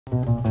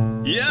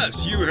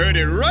Yes, you heard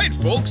it right,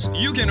 folks.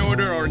 You can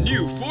order our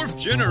new 4th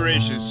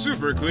generation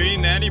super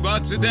clean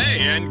Nannybot today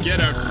and get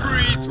a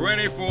free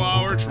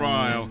 24-hour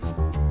trial.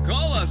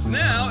 Call us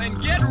now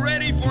and get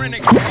ready for an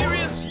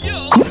experience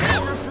you'll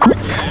never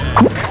forget.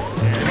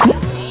 And if you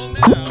call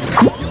now,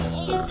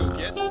 you'll also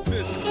get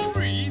this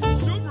free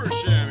super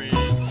chamois.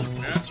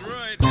 That's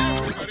right,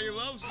 everybody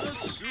loves the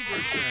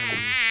super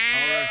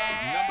chamois.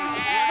 Our number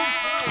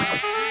 24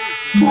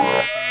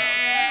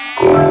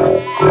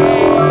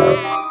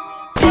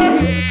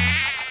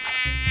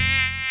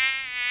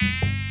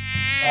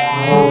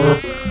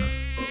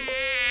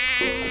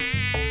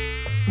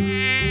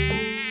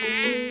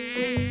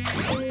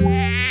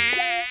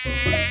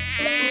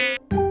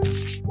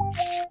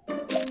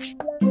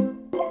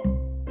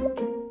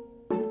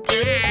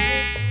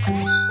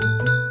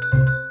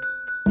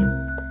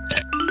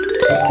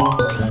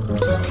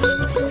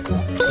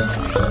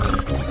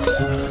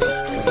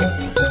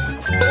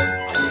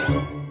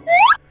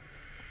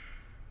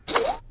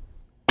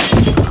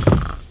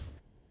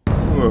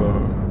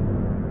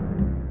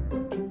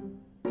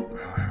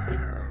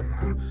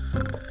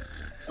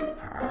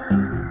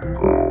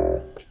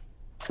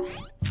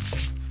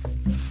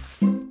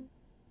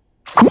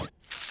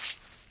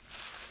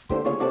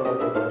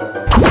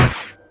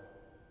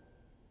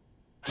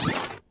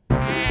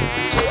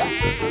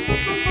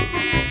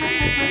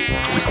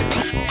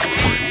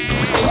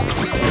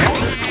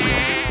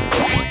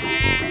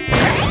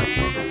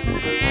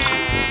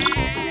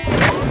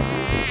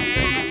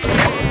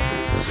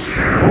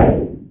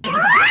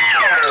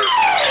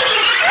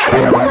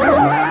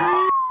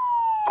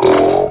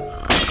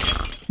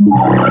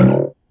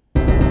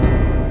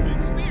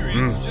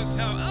 Experience just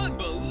how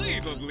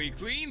unbelievably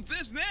clean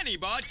this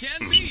Nannybot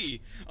can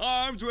be.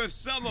 Armed with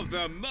some of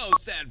the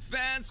most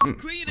advanced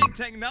cleaning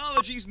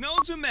technologies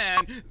known to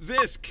man,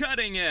 this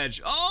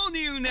cutting-edge,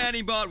 all-new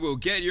Nannybot will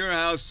get your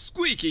house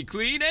squeaky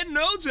clean in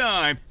no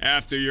time.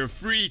 After your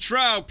free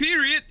trial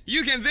period,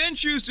 you can then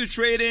choose to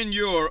trade in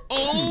your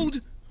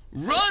old,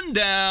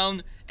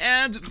 run-down,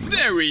 and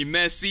very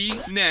messy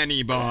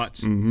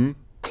Nannybot.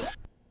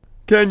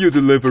 Can you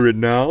deliver it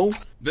now?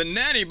 The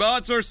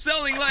Nannybots are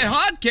selling like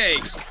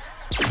hotcakes.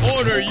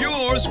 Order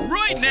yours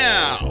right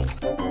now.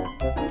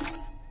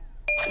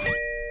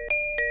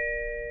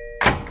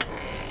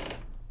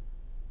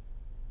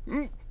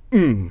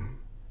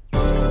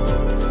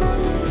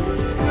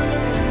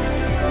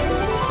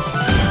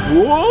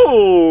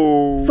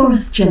 Whoa!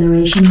 4th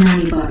generation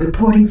Nannybot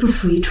reporting for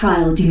free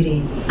trial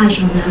duty. I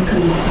shall now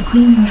commence to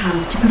clean your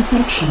house to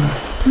perfection.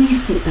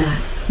 Please sit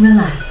back,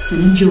 relax,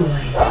 and enjoy.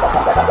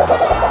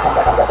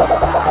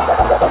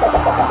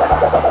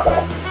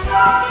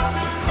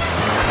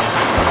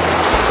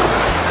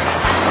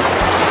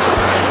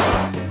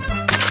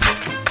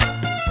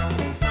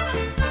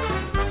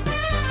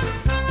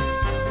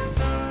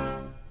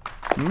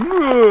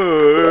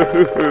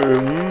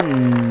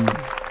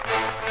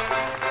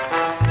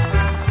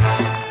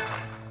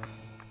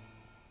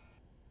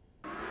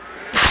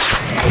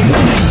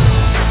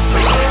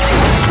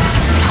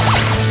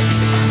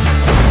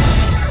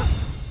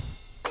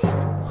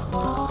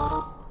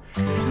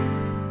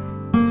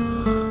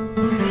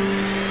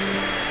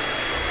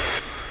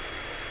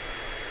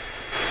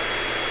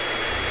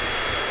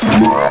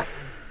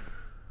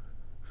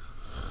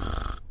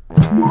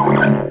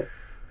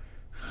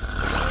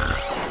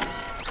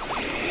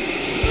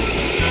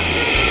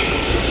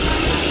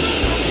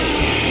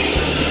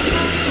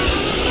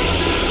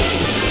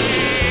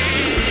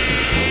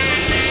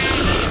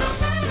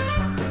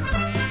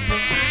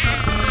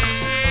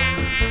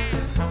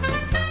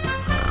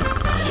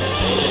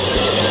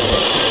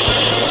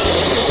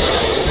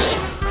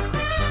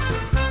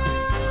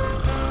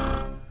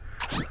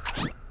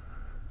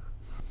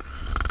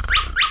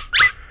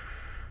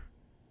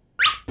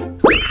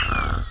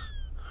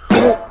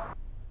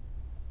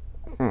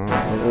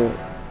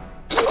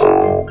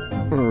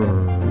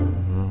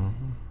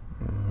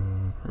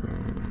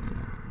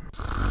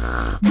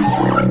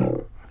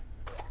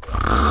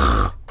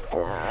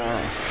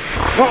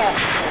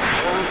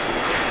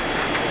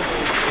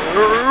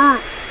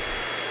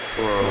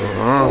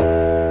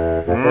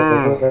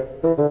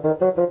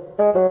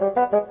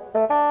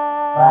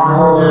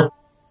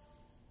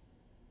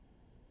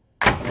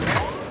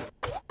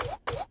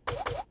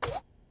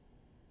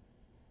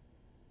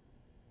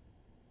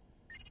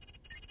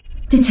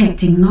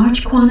 Detecting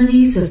large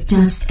quantities of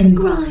dust and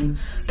grime,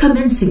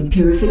 commencing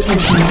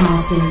purification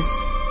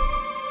process.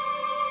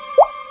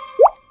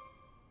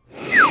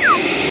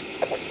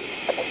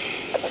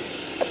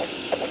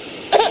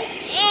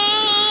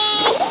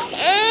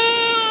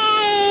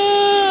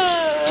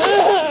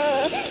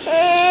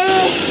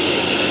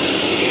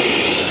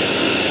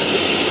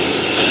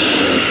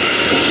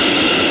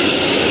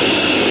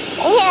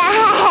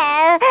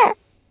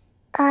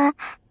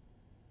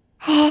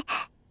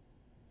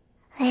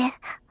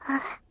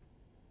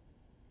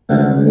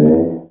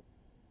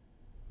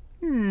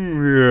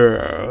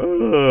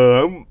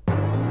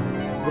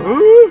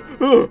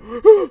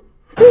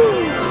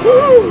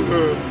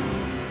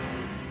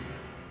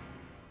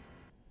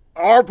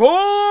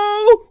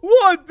 Arpo!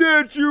 What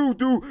did you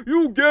do?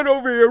 You get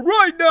over here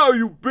right now,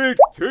 you big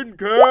tin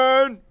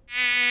can!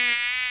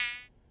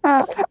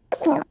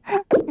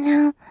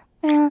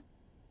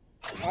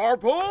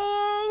 Arpo!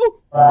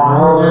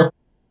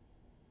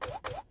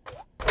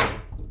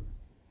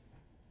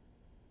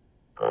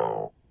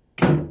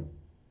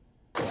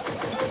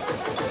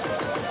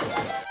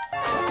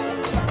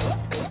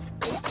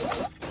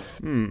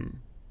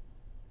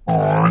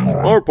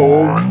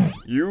 Arpo,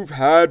 you've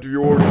had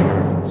your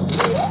chance.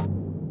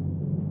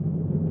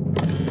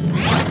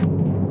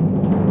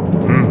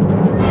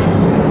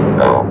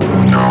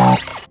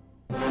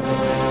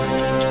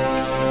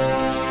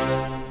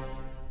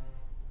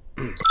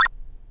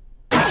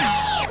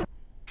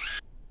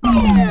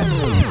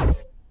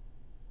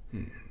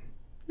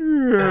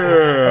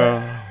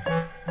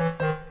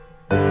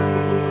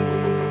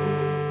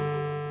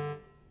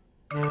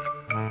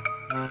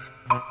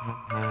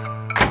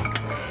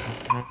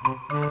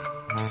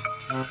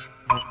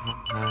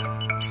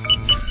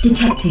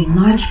 Detecting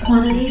large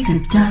quantities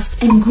of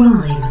dust and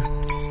grime.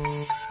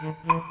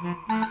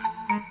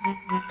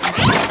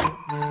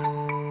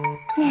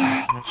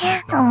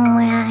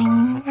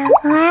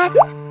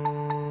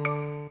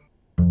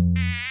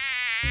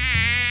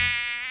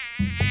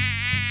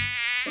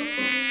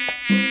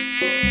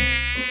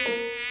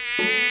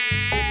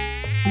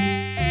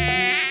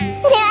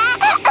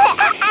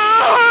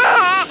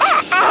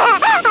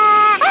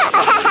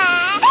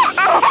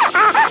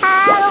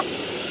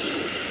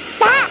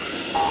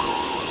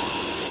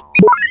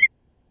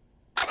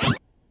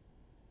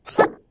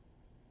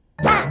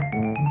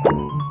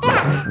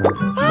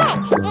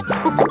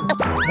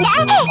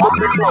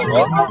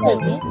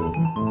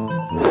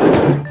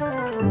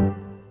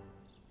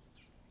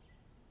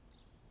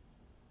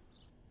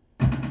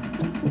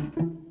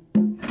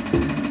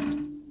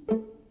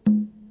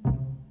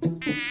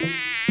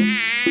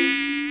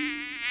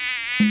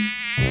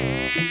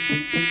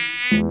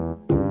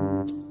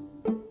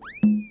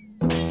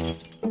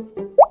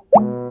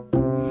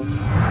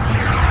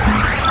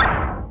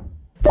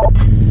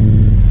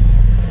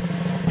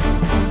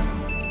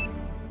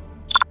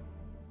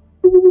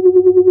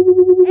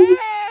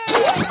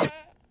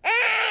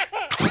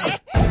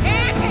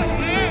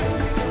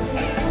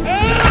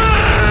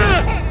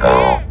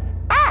 Arpo!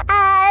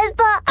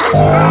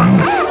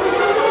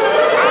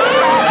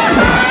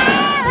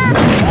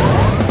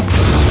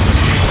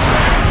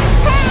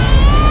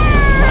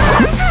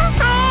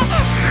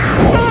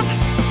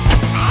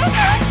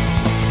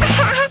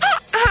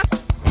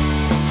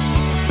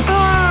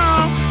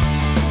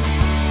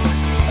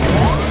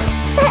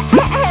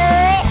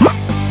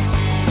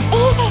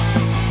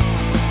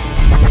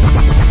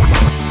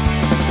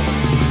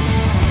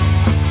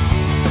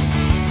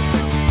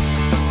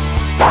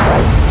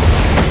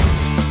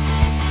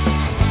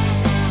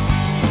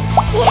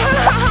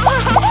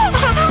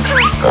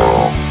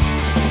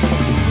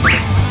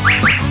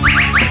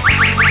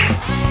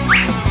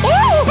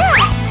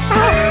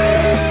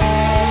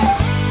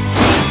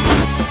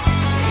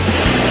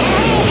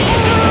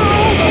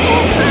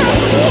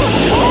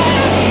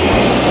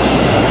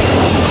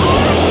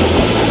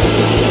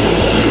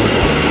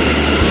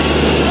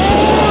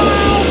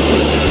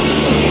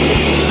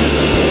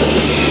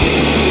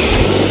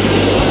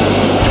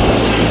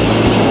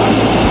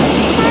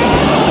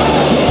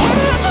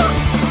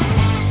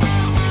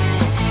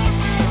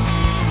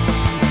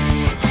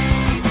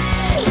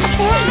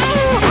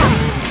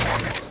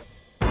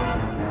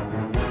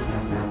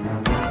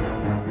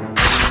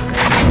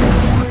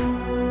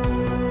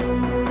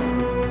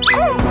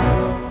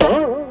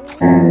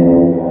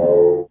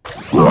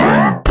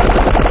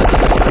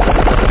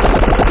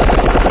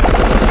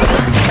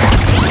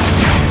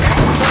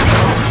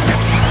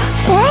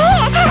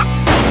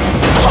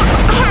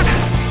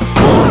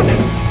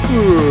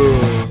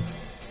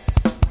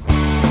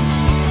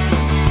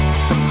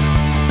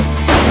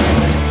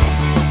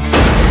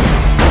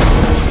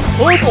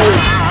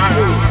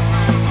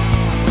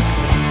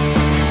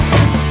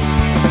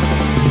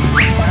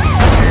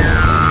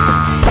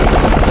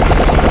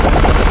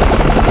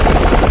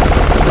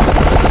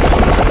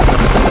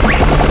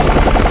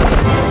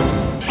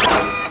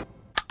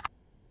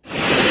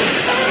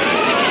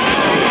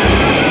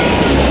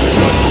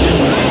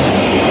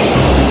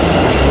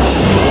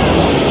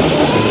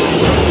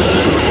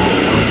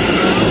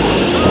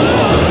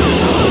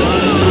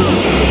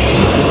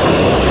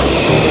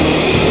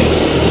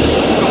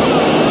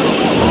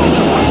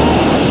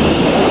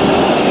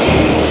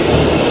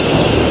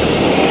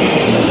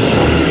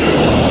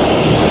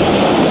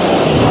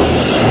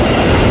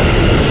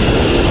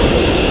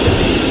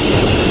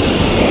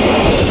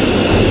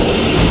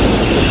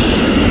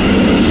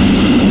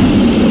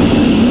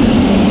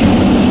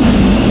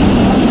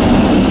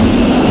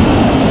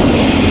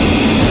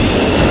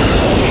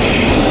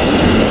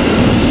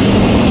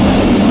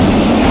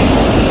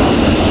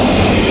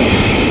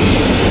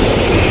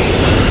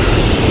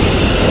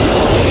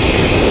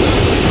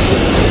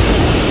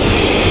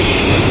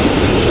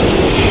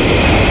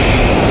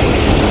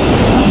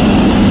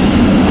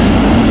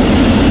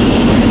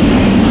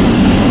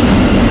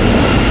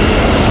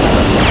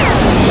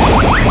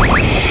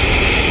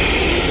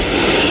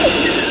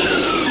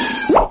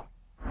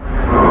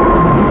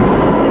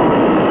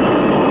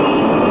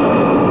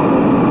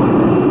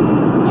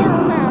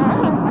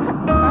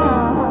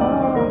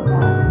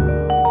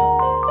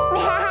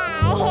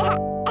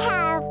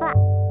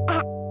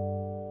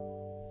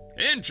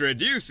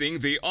 Introducing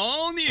the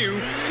all-new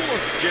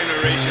 4th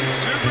generation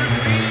Super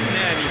Clean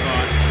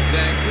Nannybot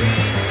that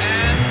cleans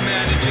and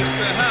manages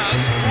the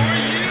house for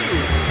you.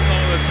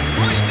 Call us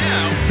right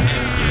now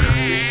and get a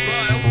free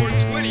trial for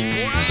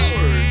 24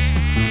 hours.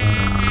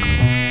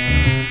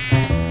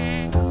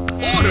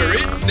 Order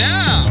it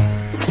now!